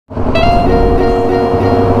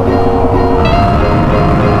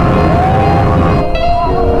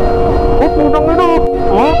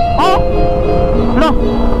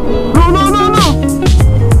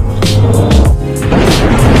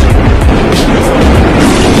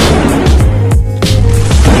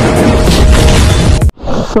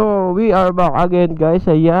we are back again guys.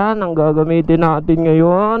 Ayan, ang gagamitin natin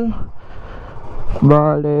ngayon,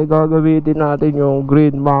 bale, gagamitin natin yung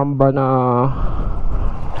Greenmamba na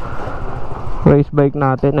race bike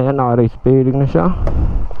natin. Ayan, naka-race fairing na siya,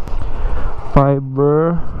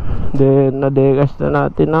 fiber. Then, nadegas na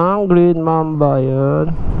natin ang Greenmamba.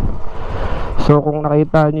 Ayan. So, kung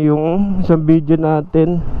nakita nyo yung isang video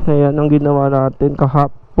natin, ayan ang ginawa natin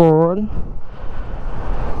kahapon.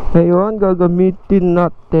 Ngayon, gagamitin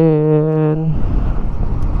natin.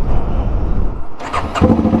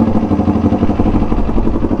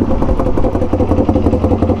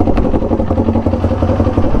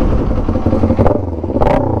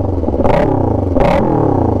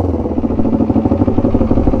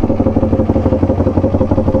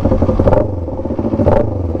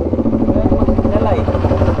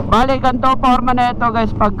 Bale, ganito forma na ito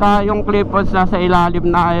guys, pagka yung clip-ons nasa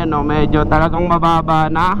ilalim na, ayan o, medyo talagang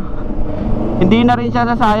mababa na. Hindi na rin siya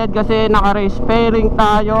sasayad kasi naka-race fairing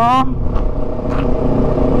tayo.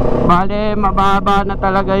 Bale, mababa na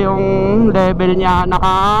talaga yung level niya.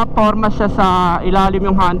 Naka-forma siya sa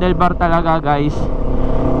ilalim yung handlebar talaga guys.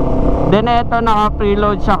 Then ito,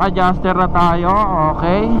 naka-preload siya, adjuster na tayo.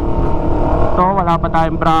 Okay, ito, wala pa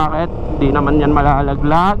tayong bracket, hindi naman yan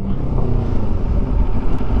malalaglag.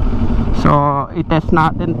 So, i-test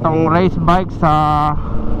natin tong race bike sa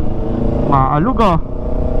Maaluga,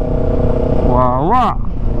 Wawa.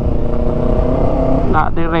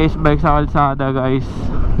 Natin race bike sa kalsada guys.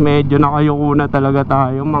 Medyo nakayuko na talaga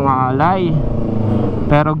tayo mga alay,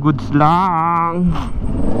 pero goods lang.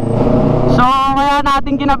 So, kaya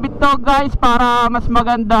natin kinabit to guys para mas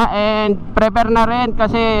maganda, and prepare na rin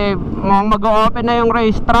kasi mag-o-open na yung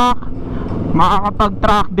racetrack.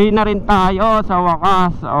 Makakapag-track day na rin tayo sa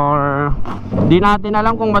wakas, or di natin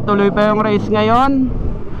alam kung matuloy pa yung race ngayon.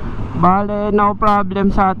 Bale, no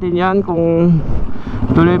problem sa atin yan kung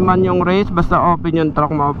tuloy man yung race, basta open yung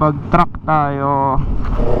track, makapag-track tayo.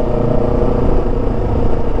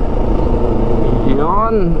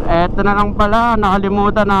 Yun, eto na lang pala,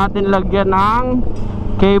 nakalimutan natin lagyan ng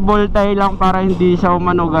cable tie lang para hindi siya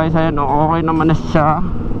umano guys. Ayan, okay naman na siya.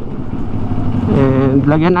 And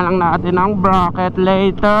lagyan na lang natin ng bracket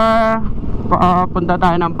later. Punta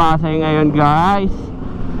tayo ng Pasay ngayon guys.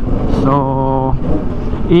 So,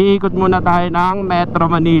 iikot muna tayo ng Metro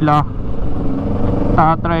Manila.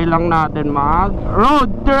 Tatry lang natin mag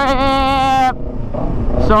road trip.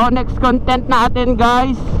 So, next content natin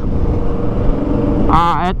guys,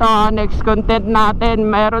 eto, next content natin,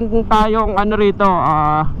 meron tayong ano rito,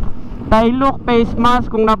 tie look face mask.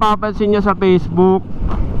 Kung napapansin nyo sa Facebook,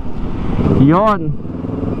 yon,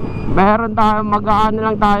 meron tayo, mag-ano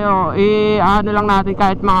lang tayo, ano lang natin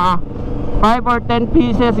kahit mga 5 or 10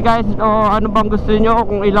 pieces guys, o ano bang gusto nyo,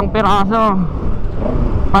 kung ilang piraso,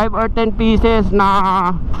 5 or 10 pieces na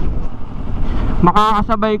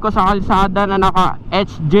makakasabay ko sa kalsada na naka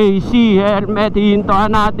HJC helmet.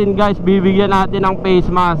 Hihintuan natin guys, bibigyan natin ng face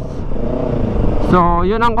mask. So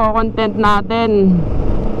yun ang content natin.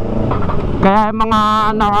 Kaya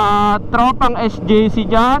mga nakatropang SJC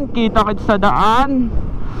dyan, kitakits sa daan,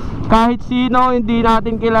 kahit sino hindi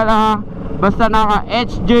natin kilala, basta naka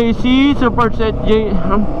HJC, support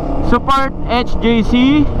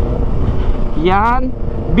HJC, yan,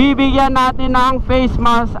 bibigyan natin ng face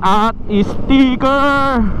mask at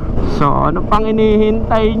sticker. So ano pang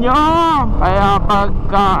inihintay nyo? Kaya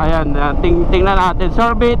pagka, ayan, tingnan natin,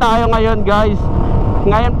 survey tayo ngayon guys.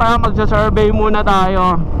 Ngayon pa magsa-survey muna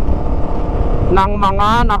tayo ng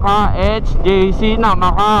mga naka HJC na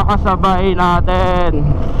makakasabay natin,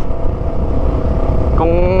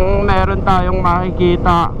 kung meron tayong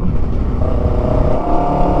makikita.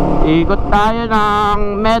 Ikot tayo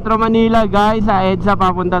ng Metro Manila guys, sa EDSA,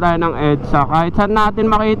 papunta tayo ng EDSA. Kahit saan natin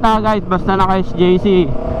makita guys, basta naka HJC,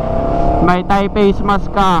 may tie face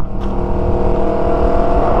mask ka,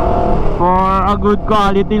 for a good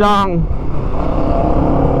quality lang.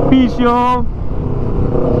 Peace yo.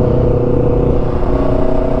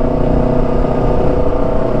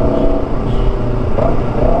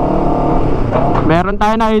 Meron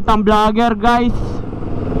tayo nakitang vlogger guys,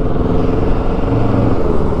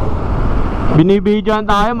 binibidyoan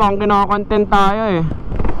tayo, mukhang kinokontent tayo eh.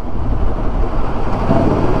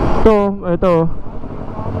 Ito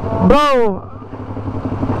bro,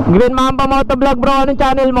 Greenmamba Motovlog bro. Anong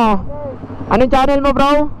channel mo? Anong channel mo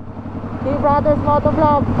bro?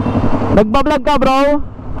 TBrothersMotovlog. Nagbablog ka bro?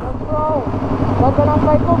 Yes bro, ganda ng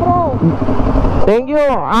bike ko bro. Thank you,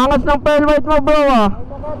 angas ng pearl white mo bro ah.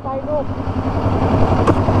 Tayong.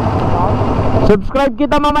 Subscribe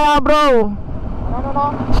kita mamaya bro. Ano na?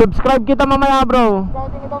 Subscribe kita mamaya bro.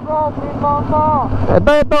 Subscribe kita bro, Greenmamba.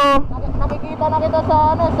 Ito. nakikita na kita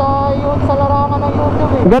sa ano, sa larangan ng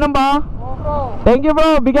YouTube eh. Ganun ba? Oo bro. Thank you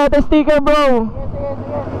bro, bigyan natin sticker bro. Sige.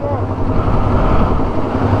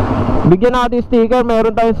 Bigyan natin sticker,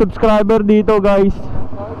 meron tayong subscriber dito guys.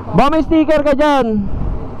 Ba may sticker ka dyan?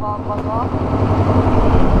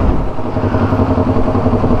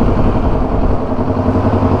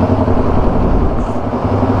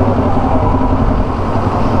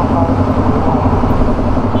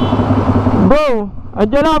 Bro,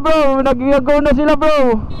 andyan na bro, nag-go na sila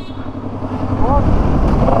bro.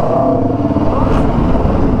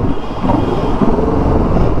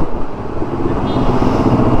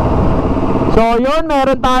 So yun,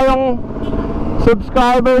 meron tayong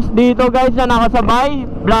subscribers dito guys na nakasabay.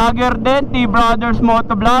 Vlogger din,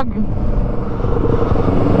 TBrothersMotovlog.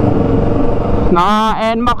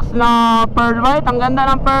 Naka NMAX na pearl white. Ang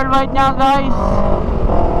ganda ng pearl white niya guys.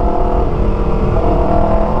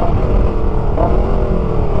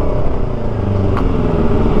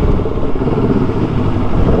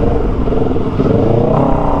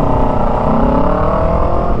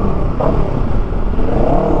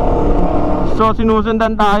 So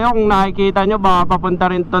sinusundan tayo, kung nakikita nyo baka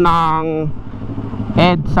papunta rin to ng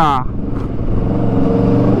EDSA.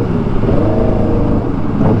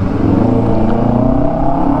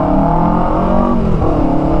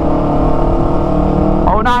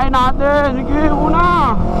 Paunahin natin, sige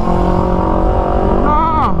una.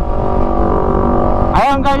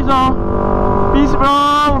 Ayan guys oh. Peace bro.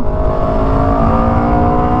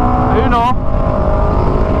 Ayun oh.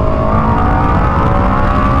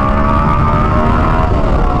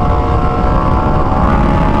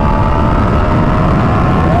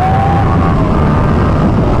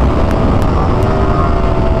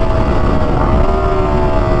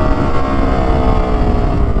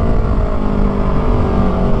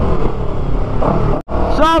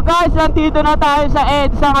 So guys, nandito na tayo sa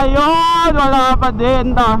EDSA ngayon. Wala pa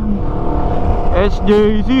din ta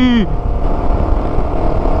SJC.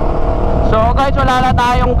 So guys, wala na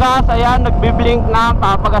tayong gas. Ayan, nagbiblink na.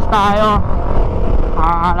 Papagas tayo.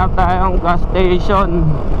 Hahanap tayong gas station.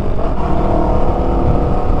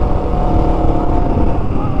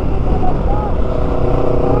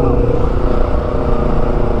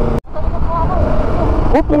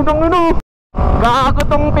 Oh, punang ino. Gago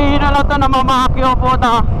tong pina na to na mamakyo po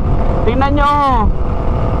ta. Tingnan nyo.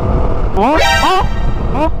 Oh.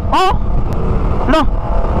 Lah.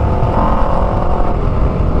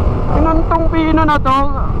 Tingnan tong pina na to.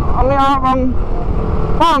 Ang yakang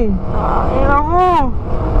pang. Ina mo.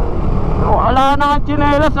 Wala na ang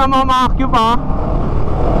tsinelas na mamakyo pa.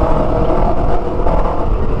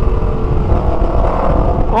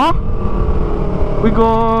 Oh. Uy,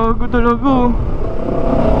 gago talaga.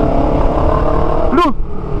 Loh.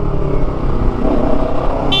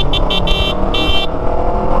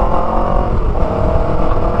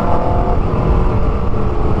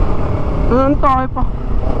 Tayo pa.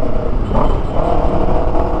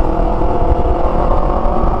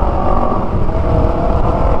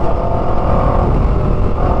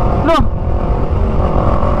 Loh.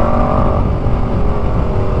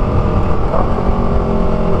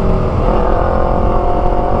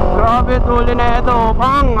 Grabe tuloy na ito,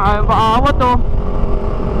 pang. Ay, paawat to.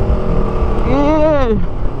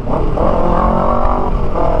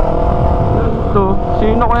 Ito,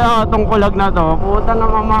 sino kaya itong kulag na to? Puta na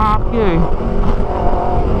mamakyo eh.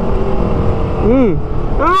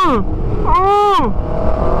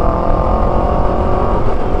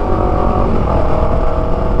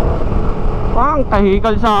 Pang,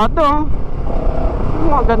 tahikal sa ato.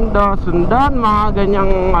 Maganda sundan, mga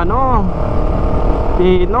ganyang ano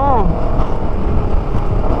Pino.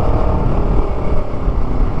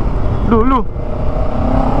 Lulu.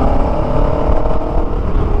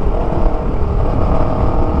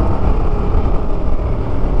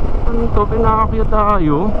 Ano to, pinakakya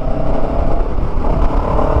tayo.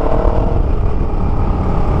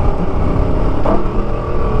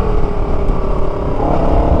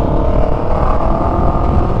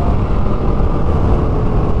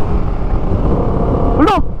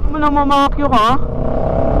 Wala, wala mamakyo ka.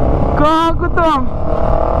 Gago to.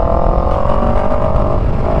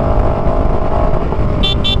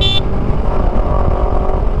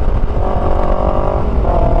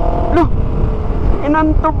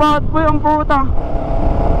 Inanto bad boy ang puta.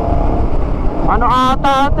 Ano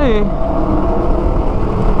ata ito eh.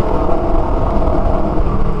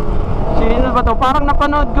 Sino ba to? Parang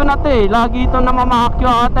napanood ko na ito eh. Lagi ito namamakyo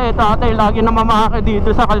ata eh. Ate lagi namamakyo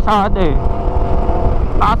dito sa kalsada eh.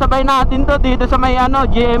 Nakasabay natin to dito sa may ano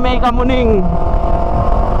GMA Kamuning.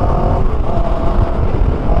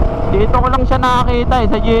 Dito ko lang siya nakakita eh,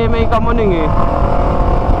 sa GMA Kamuning eh.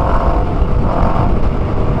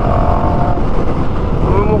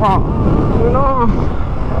 mukha. Ano?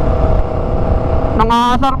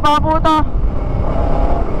 Nangasar pa puta.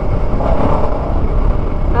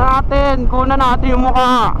 Natin, kunan natin yung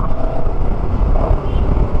mukha.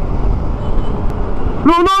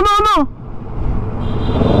 Lo.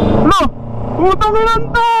 Lo, utang ilan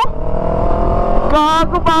to.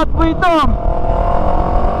 Gago bad boy to.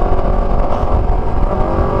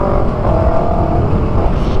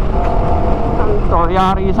 Ito,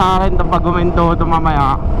 yari sa akin ito pag guminto ito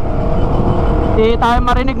mamaya. Hindi tayo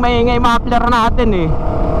marinig, maingay muffler natin eh.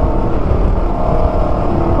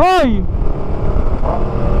 Hoy!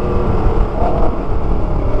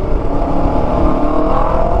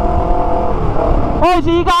 Hoy,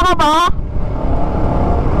 sika ka ba?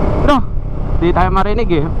 No, hindi tayo marinig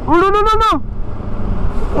eh. Ulo.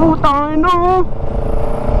 Tayo no.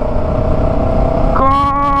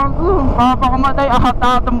 Gago, papakamatay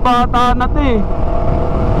atong bata na to eh.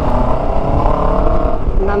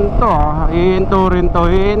 Nanto ah, hihinto rin to.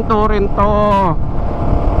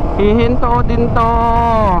 Hihinto din to.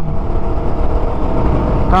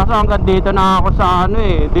 Kaso hanggang dito na ako sa ano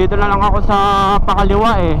eh. Dito na lang ako sa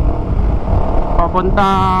pakaliwa eh.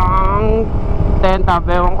 Papuntang 10th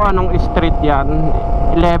Ave. Ewan ko anong street yan.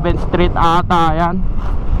 11th Street ata yan.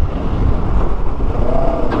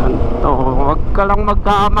 Nanto, wag ka lang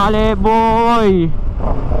magkamali boy.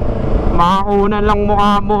 Makakunan lang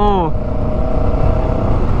mukha mo.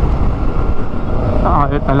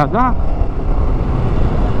 Tayo talaga.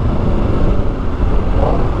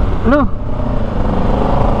 Ano?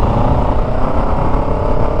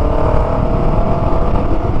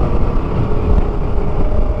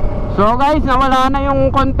 So guys, nawala na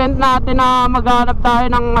yung content natin na maghanap tayo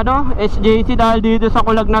ng ano, SJC dahil dito sa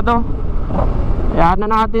kulag na to. Ayan na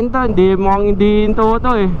natin to, mukhang hindi hinto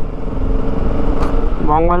to eh.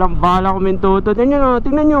 Mukhang walang bala kuminto to.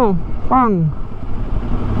 Tingnan nyo, pang.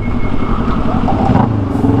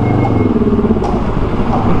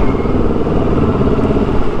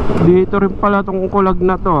 Dito rin pala tong kulag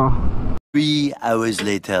na to. 3 hours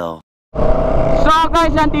later. So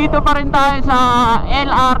guys, nandito pa rin tayo sa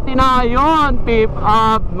LRT na yun. Pip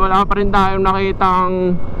up, wala pa rin tayong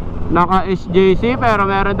nakitang naka SJC, pero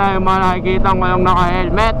meron tayong makikitang walang naka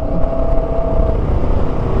helmet.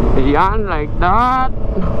 Ayan, like that.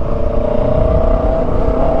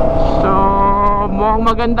 So mukhang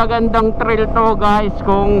maganda-gandang trail to guys.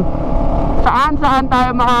 Kung saan tayo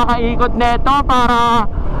makakaikot neto para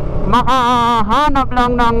makahanap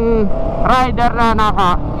lang ng rider na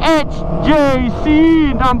naka HJC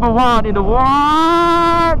number 1 in the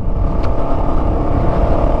world.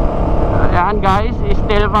 Ayan guys,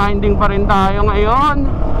 still finding pa rin tayo ngayon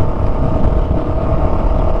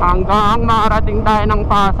hanggang makarating tayo ng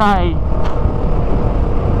Pasay.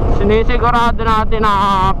 Sinisigurado natin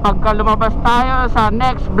na pagka lumabas tayo sa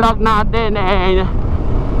next vlog natin eh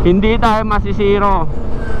hindi tayo masisiro.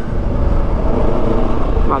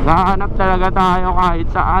 Maghahanap talaga tayo kahit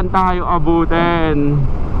saan tayo abutin.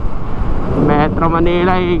 Metro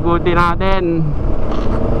Manila ikutin natin.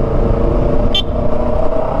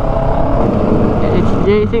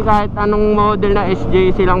 SJC, kahit anong model na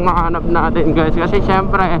SJC lang mahanap natin guys. Kasi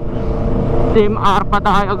syempre Team R pa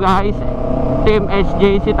tayo guys. Team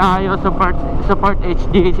SJC tayo. Support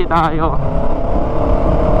HJC tayo.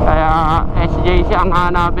 Kaya SJC ang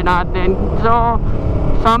hanapin natin. So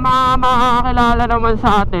sa mga makakilala naman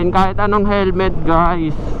sa atin, kahit anong helmet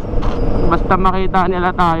guys, basta makita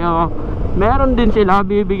nila tayo, meron din sila,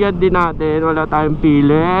 bibigyan din natin. Wala tayong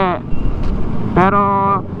pili. Pero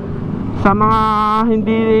sa mga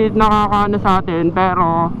hindi nakakaano sa atin,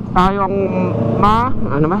 pero tayo ang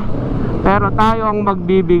pero tayo ang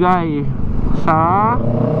magbibigay sa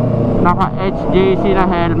naka HJC na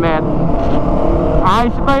helmet.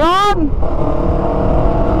 Ayos ba yan?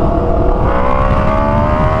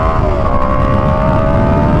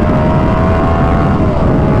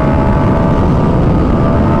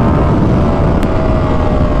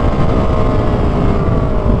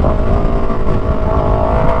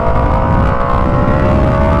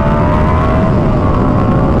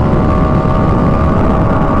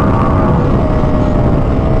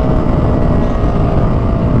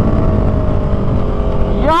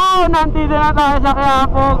 Nandito na tayo sa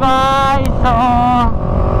Quiapo guys. So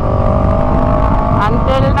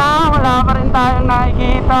until now wala pa rin tayong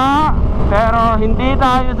nakikita, pero hindi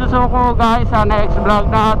tayo susuko guys sa next vlog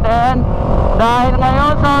natin. Dahil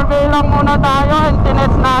ngayon survey lang muna tayo and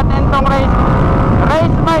tinest natin tong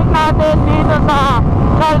race bike natin dito sa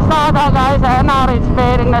kalsada guys. Ayan na, race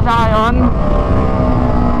pairing na siya ngayon.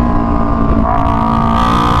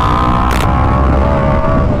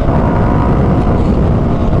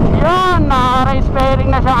 Race pairing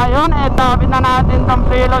na siya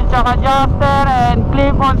adjuster and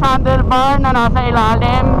clip-on handlebar na nasa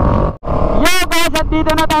ilalim. Yo guys, at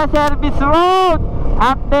dito na tayo service road.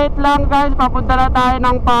 Update lang guys, papunta na tayo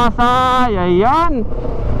ng Pasay. Ayan,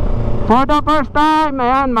 for the first time,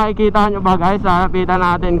 ayan, makikita nyo ba guys? Lapitan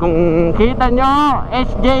natin kung kita nyo.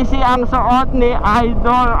 SJC ang suot ni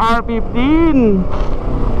Idol R15.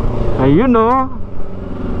 Ayun o,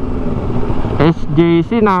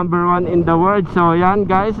 SJC number 1 in the world. So yan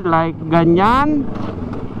guys, like ganyan.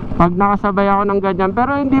 Pag nakasabay ako ng ganyan,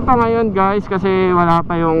 pero hindi pa ngayon guys, kasi wala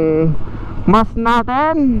pa yung mask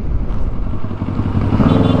natin.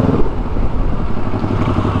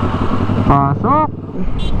 Pasok.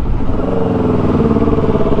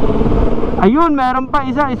 Ayun, meron pa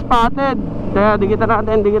isa, spotted. Kaya dikitan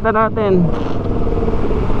natin, dikitan natin.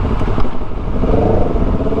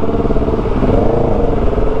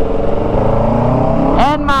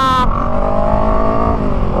 NMAX.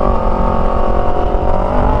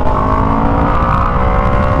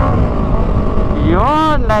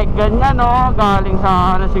 Yun, like ganyan oh. Galing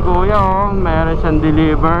sa ano si kuya oh. Meron siyang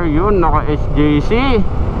deliver. Yun, naka SJC.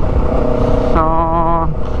 So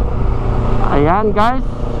ayan guys,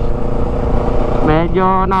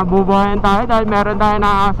 medyo nabubuhayan tayo dahil meron tayo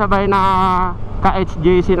nakasabay na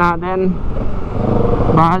ka-HJC natin.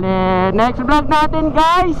 Bale, next vlog natin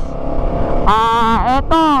guys,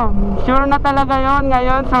 eto, sure na talaga yon.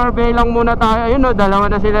 Ngayon, survey lang muna tayo. Ayun o,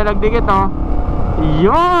 dalawa na sila nagdikit o.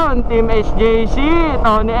 Yun, Team HJC,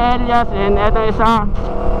 Tony Elias, and eto isa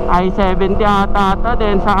I-70 ata to.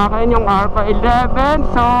 Then sa akin yung Alpha 11.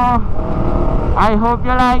 So I hope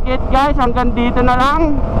you like it guys. Hanggang dito na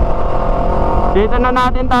lang. Dito na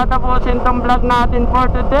natin tatapusin tong vlog natin for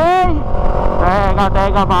today.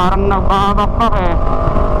 Teka, parang nagbabakbak eh.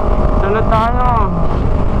 Sunod tayo.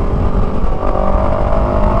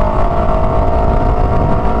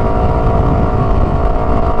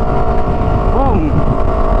 Boom.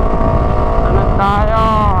 Sunod tayo.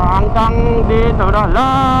 Hanggang dito na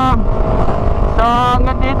lang. So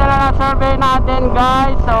hanggang dito na lang survey natin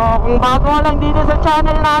guys. So kung bago ka lang dito sa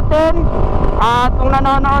channel natin, at kung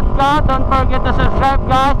nanonood ka, don't forget to subscribe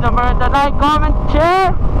guys. Don't forget to like, comment,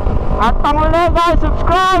 share. At panguli guys,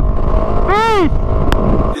 subscribe. Peace.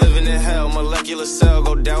 Living in hell, molecular cell.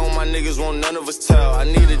 Go down with my niggas, won't none of us tell. I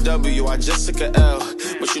need a W, I just took a L.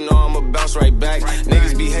 But you know I'ma bounce right back.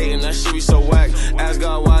 Niggas be hating, that shit be so whack. Ask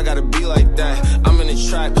God why I gotta be like that. I'm in the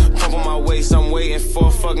trap, pumping my waist. I'm waiting for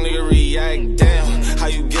a fuck nigga react. Damn, how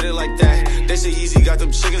you get it like that? They say easy got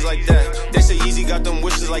them chickens like that. They say easy got them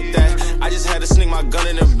wishes like that. I just had to sneak my gun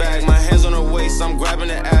in the bag. My hands on her waist, I'm grabbing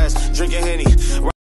the ass. Drinking Henny.